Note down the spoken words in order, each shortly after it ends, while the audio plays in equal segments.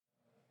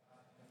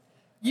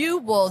You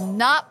will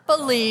not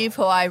believe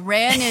who I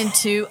ran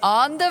into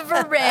on the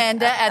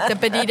veranda at the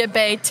Bonita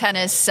Bay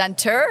Tennis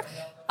Center.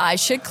 I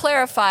should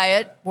clarify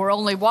it. We're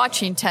only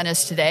watching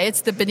tennis today.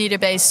 It's the Bonita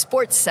Bay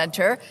Sports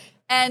Center.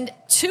 And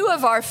two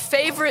of our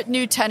favorite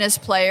new tennis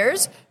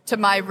players, to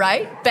my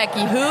right,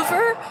 Becky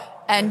Hoover,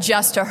 and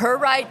just to her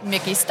right,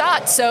 Mickey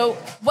Stott. So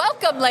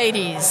welcome,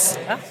 ladies.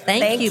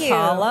 Thank you,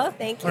 Paula.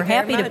 Thank you. We're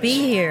happy to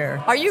be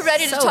here. Are you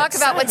ready to talk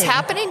about what's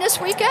happening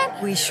this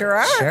weekend? We sure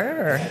are.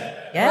 Sure.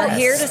 We're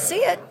here to see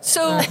it.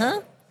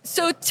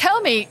 So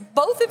tell me,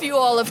 both of you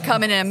all have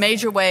come in a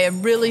major way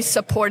and really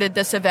supported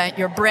this event.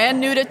 You're brand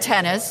new to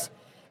tennis,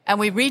 and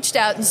we reached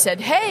out and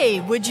said, hey,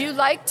 would you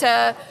like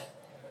to,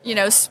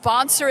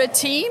 sponsor a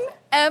team?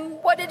 And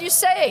what did you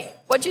say?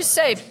 What'd you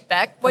say,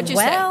 Beck? What'd you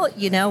say? Well,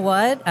 you know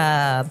what?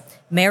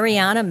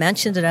 Mariana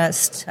mentioned it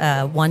us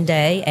one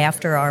day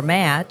after our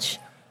match,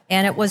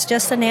 and it was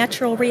just a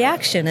natural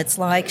reaction. It's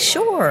like,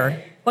 sure,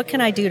 what can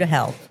I do to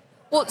help?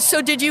 Well,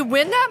 so did you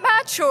win that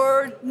match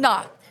or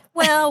not?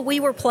 Well, we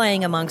were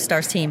playing amongst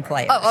our team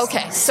players. Oh,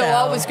 okay. So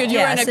always good. You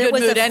were in a good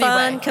mood anyway. It was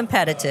fun,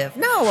 competitive.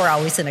 No, we're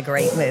always in a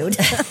great mood.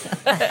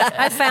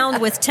 I found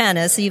with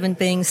tennis, even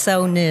being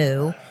so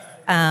new,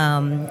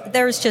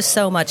 there's just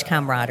so much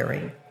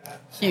camaraderie.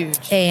 Huge.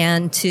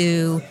 And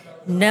to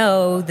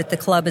know that the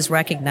club is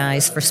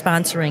recognized for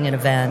sponsoring an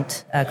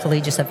event, a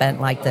collegiate event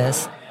like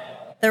this,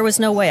 there was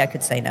no way I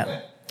could say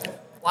no.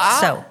 Wow.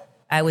 So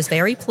I was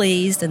very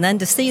pleased. And then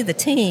to see the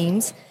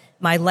teams,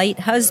 my late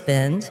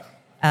husband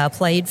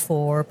played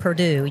for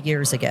Purdue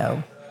years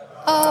ago.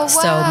 Oh, wow.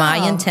 So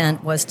my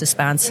intent was to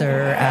sponsor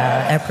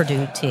a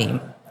Purdue team.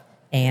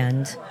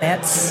 And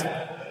that's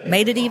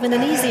made it even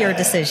an easier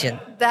decision.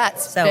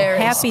 That's so very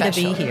happy special.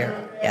 to be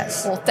here.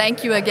 Yes. Well,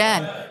 thank you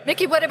again.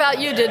 Mickey, what about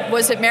you?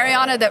 Was it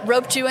Mariana that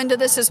roped you into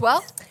this as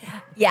well?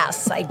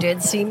 Yes, I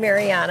did see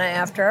Mariana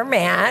after our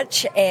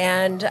match,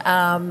 and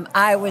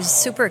I was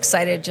super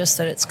excited just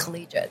that it's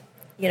collegiate,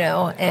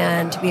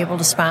 and to be able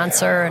to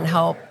sponsor and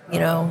help,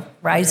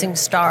 rising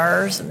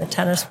stars in the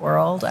tennis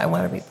world. I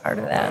want to be part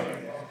of that.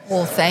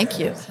 Well, thank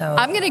you. So,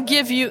 I'm going to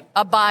give you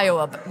a bio,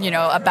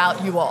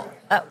 about you all.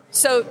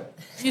 So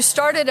you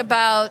started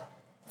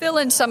fill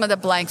in some of the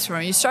blanks for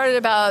me. You started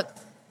about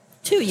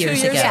 2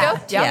 years ago.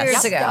 Yeah. 2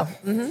 years ago.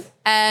 Mm-hmm.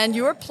 And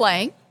you were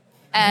playing,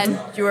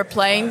 you were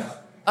playing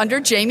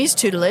under Jamie's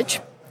tutelage.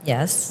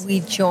 Yes.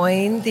 We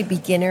joined the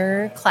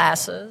beginner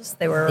classes.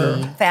 They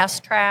were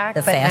fast track,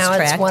 but now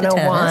it's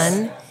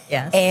 101.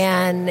 Yes.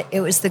 And it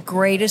was the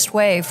greatest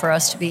way for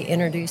us to be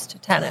introduced to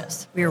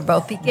tennis. We were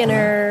both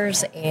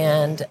beginners,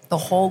 and the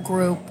whole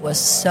group was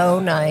so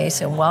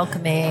nice and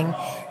welcoming.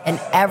 And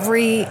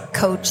every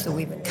coach that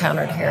we've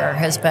encountered here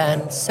has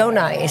been so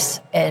nice.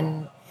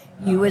 And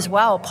you as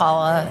well,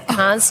 Paula,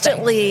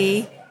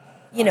 constantly,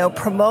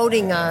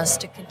 promoting us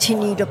to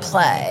continue to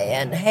play.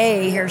 And,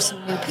 hey, here's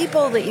some new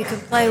people that you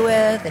can play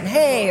with. And,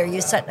 hey, are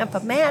you setting up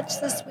a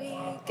match this week?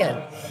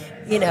 And,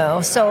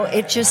 so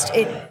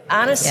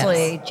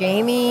honestly, yes.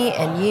 Jamie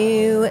and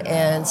you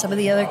and some of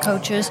the other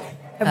coaches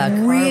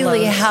have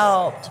really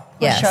helped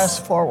push us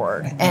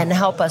forward and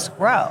help us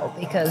grow,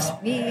 because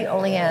we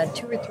only had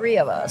 2 or 3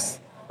 of us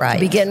to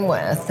begin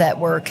with that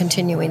were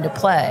continuing to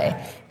play.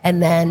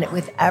 And then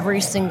with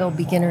every single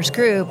beginner's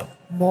group,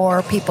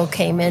 more people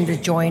came in to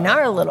join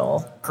our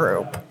little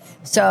group.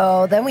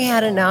 So then we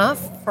had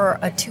enough for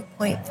a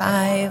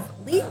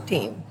 2.5 league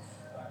team.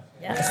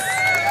 Yes.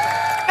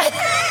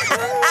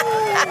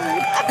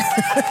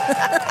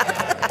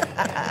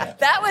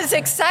 That was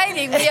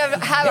exciting. We have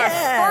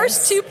our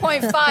first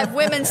 2.5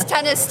 women's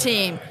tennis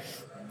team.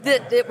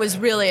 It was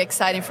really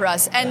exciting for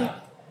us. And,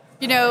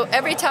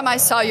 every time I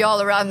saw you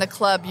all around the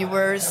club, you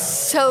were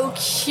so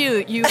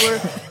cute. You were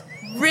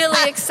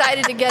really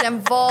excited to get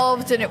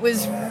involved, and it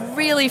was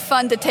really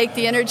fun to take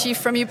the energy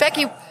from you.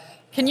 Becky,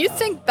 can you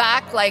think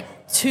back like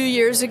 2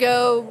 years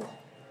ago,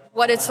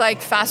 what it's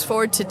like fast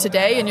forward to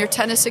today in your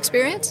tennis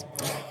experience?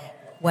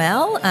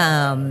 Well,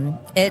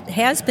 it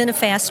has been a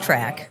fast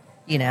track,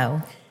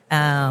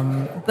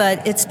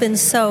 but it's been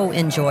so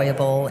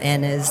enjoyable.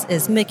 And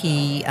as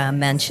Mickey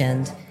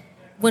mentioned,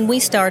 when we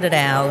started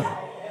out,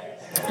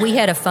 we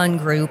had a fun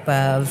group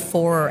of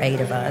 4 or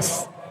 8 of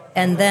us,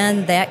 and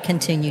then that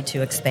continued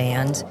to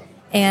expand.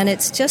 And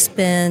it's just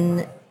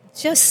been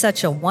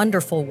such a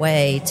wonderful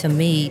way to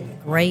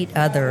meet great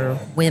other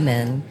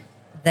women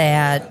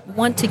that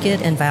want to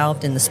get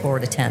involved in the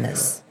sport of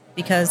tennis,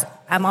 because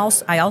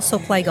I also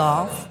play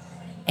golf,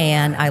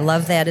 and I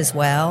love that as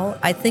well.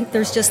 I think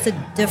there's just a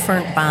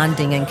different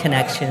bonding and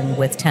connection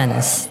with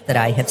tennis that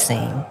I have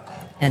seen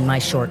in my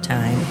short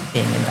time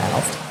being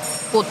involved.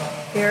 Well,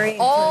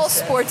 all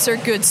sports are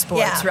good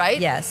sports, right?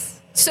 Yes.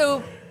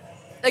 So,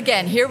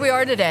 again, here we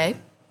are today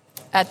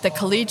at the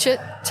Collegiate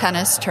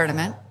Tennis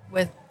Tournament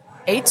with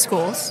 8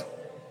 schools.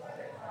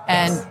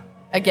 And,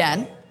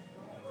 again,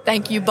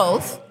 thank you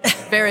both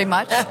very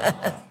much.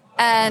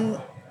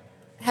 And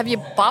have you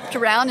bopped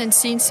around and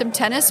seen some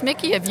tennis,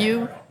 Mickey? Have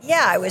you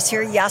Yeah, I was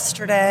here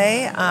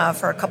yesterday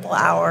for a couple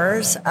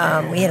hours.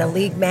 We had a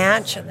league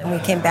match, and then we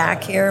came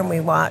back here and we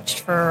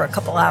watched for a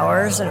couple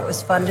hours, and it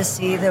was fun to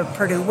see the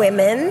Purdue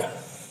women.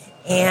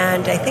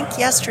 And I think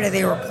yesterday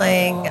they were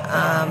playing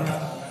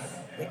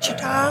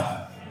Wichita.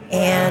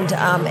 And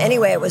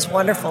anyway, it was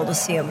wonderful to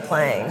see them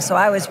playing. So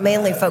I was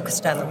mainly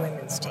focused on the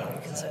women's team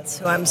because that's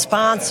who I'm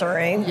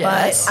sponsoring.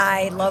 Yes. But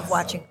I love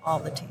watching all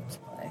the teams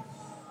play.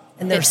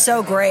 And they're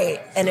so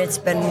great. And it's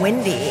been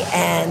windy.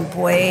 And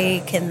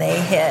boy, can they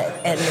hit.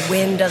 And the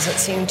wind doesn't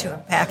seem to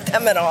impact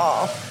them at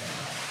all.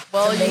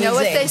 Well, you know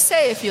what they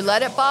say, if you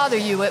let it bother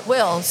you, it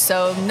will.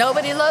 So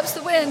nobody loves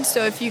the wind.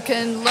 So if you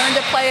can learn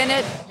to play in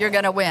it, you're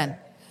going to win.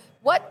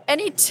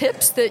 Any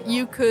tips that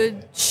you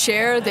could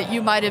share that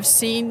you might have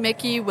seen,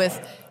 Mickey, with,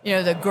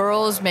 the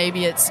girls?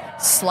 Maybe it's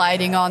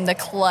sliding on the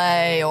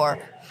clay, or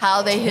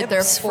how they hit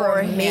their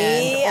forehand,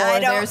 or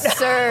their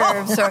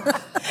serves, or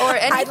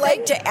anything. I'd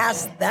like to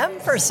ask them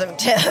for some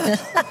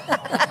tips.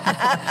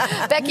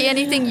 Becky,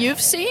 anything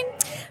you've seen?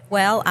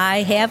 Well,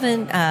 I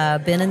haven't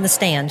been in the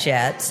stands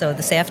yet, so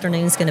this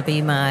afternoon is going to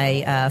be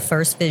my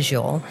first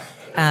visual.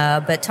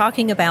 But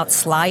talking about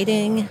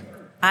sliding,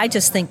 I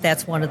just think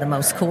that's one of the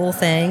most cool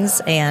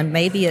things, and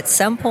maybe at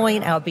some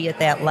point I'll be at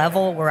that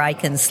level where I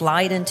can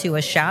slide into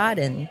a shot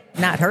and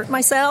not hurt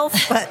myself.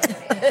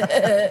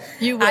 But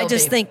you will. I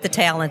just think the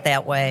talent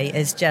that way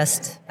is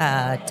just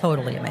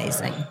totally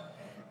amazing.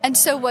 And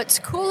so what's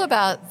cool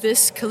about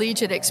this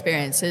collegiate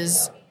experience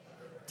is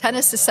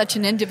tennis is such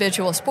an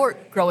individual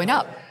sport growing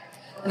up.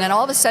 And then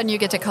all of a sudden you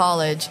get to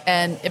college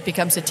and it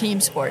becomes a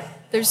team sport.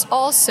 There's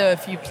also,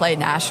 if you play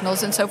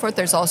nationals and so forth,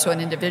 there's also an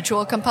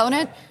individual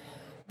component.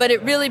 But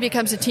it really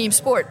becomes a team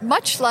sport,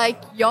 much like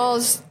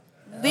y'all's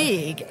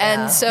league.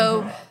 And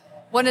so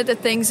one of the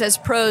things as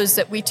pros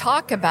that we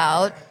talk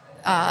about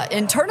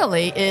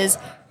internally is,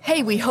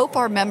 hey, we hope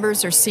our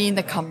members are seeing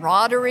the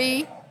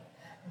camaraderie,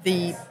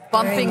 the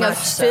bumping of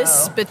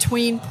fists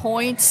between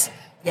points,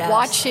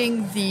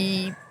 watching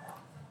the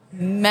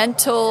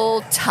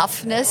mental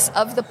toughness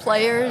of the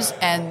players,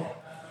 and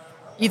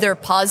either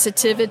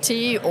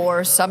positivity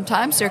or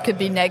sometimes there could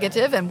be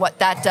negative, and what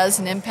that does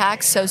and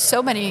impacts.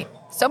 So many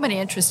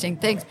interesting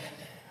things.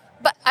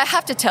 But I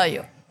have to tell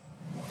you,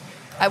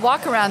 I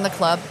walk around the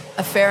club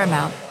a fair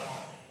amount.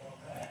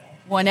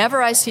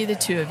 Whenever I see the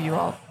two of you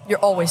all, you're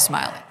always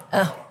smiling.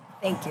 Oh,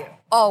 thank you.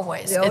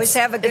 Always. We always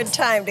have a good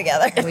time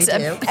together. We do.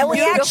 And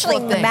we actually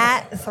thing.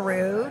 met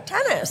through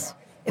tennis.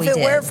 If We it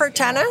did. weren't for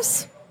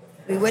tennis,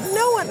 we wouldn't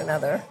know one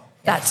another.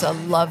 That's a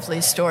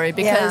lovely story,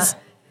 because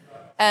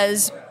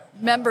as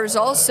members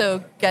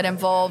also get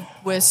involved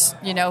with,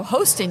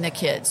 hosting the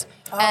kids.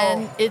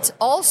 And it's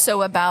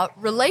also about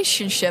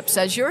relationships,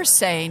 as you're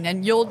saying,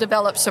 and you'll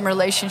develop some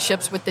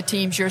relationships with the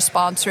teams you're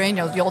sponsoring.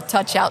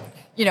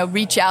 You'll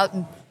reach out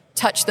and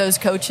touch those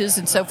coaches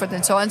and so forth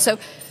and so on. So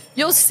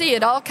you'll see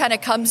it all kind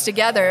of comes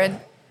together.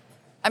 And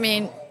I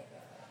mean,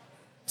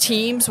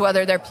 teams,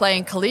 whether they're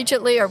playing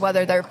collegiately or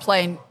whether they're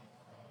playing,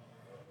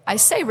 I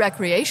say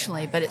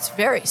recreationally, but it's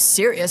very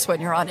serious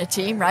when you're on a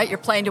team, right? You're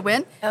playing to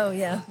win. Oh,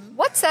 yeah.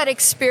 What's that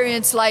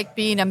experience like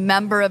being a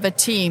member of a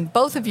team?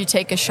 Both of you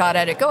take a shot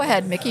at it. Go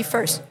ahead, Mickey,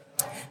 first.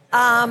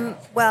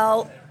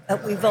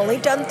 We've only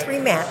done 3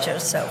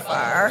 matches so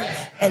far,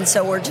 and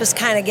so we're just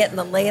kind of getting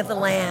the lay of the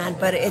land,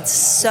 but it's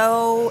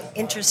so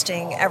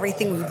interesting,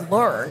 everything we've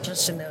learned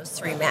just in those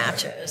 3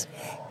 matches.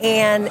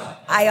 And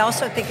I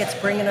also think it's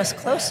bringing us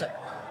closer.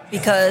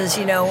 Because,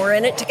 we're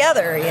in it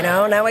together,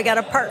 Now we got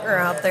a partner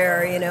out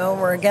there,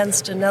 we're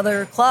against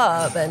another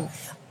club. And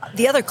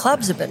the other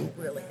clubs have been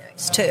really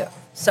nice, too.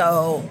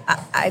 So,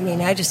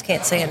 I just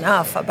can't say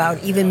enough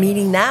about even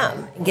meeting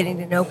them and getting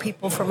to know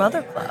people from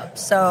other clubs.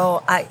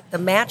 So the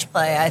match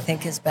play, I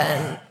think, has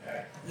been,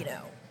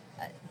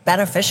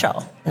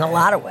 beneficial in a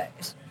lot of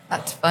ways.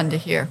 That's fun to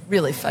hear.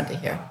 Really fun to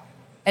hear.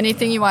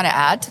 Anything you want to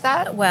add to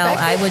that? Well,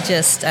 Becky? I would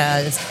just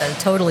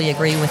totally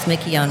agree with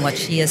Mickey on what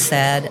she has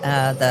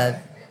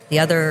said. The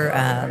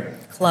other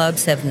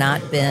clubs have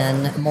not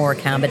been more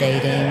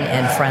accommodating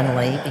and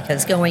friendly,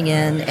 because going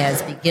in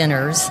as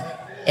beginners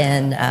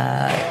in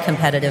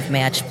competitive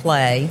match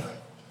play,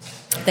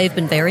 they've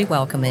been very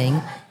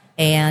welcoming.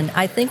 And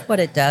I think what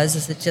it does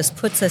is it just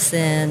puts us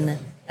in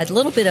a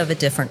little bit of a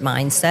different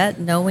mindset,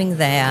 knowing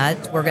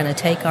that we're going to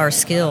take our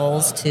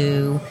skills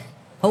to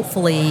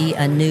hopefully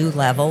a new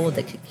level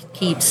that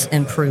keeps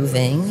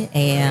improving,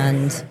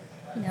 and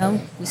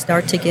we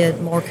start to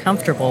get more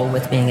comfortable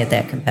with being at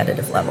that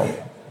competitive level.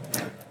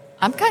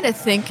 I'm kind of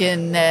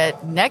thinking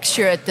that next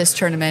year at this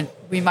tournament,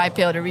 we might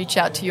be able to reach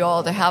out to you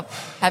all to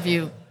have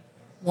you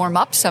warm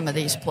up some of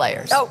these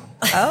players.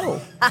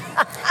 Oh,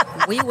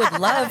 we would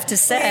love to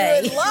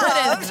say.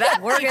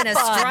 We're going to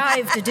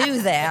strive to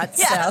do that.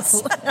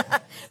 Yes. So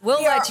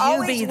we'll let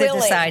you be the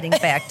deciding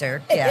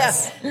factor.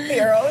 Yes. Yeah, we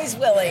are always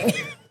willing.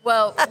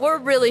 Well, we're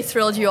really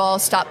thrilled you all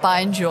stopped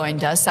by and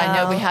joined us. I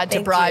know we had to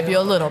thank bribe you. you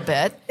a little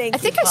bit. Thank I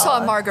think you, I saw a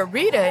Paula.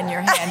 margarita in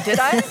your hand, did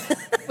I?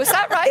 Was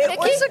that right, It Becky?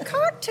 was a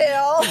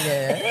cocktail.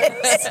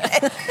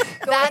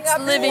 That's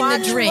living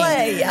the dream.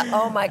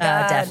 Oh my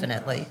God!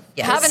 Definitely.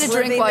 Yes. Having a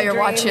drink living while the you're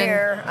dream watching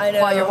here. I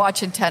know. while you're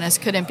watching tennis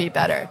couldn't be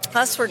better.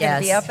 Plus, we're going to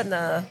be Yes. up in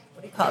the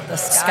what do you call it? The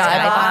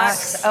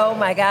Skybox. skybox. Oh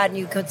my God! And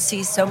you could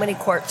see so many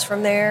courts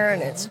from there,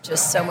 and it's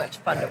just so much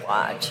fun to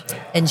watch.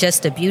 And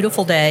just a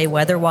beautiful day,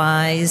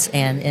 weather-wise,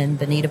 and in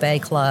Bonita Bay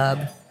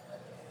Club.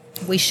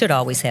 We should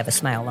always have a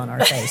smile on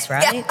our face,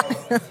 right?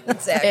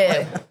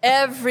 Exactly.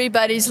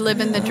 Everybody's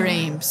living the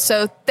dream.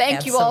 So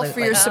thank you all for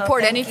Absolutely. your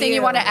support. thank Anything you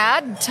you. want to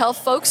add and tell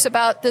folks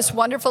about this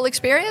wonderful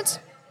experience?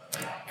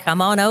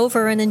 Come on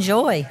over and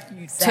enjoy.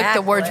 Took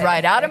the words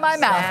right out of my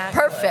mouth.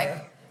 Exactly.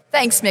 Perfect.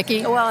 Thanks,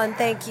 Mickey. Well, and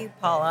thank you,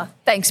 Paula.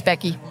 Thanks,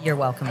 Becky. You're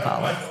welcome,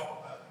 Paula.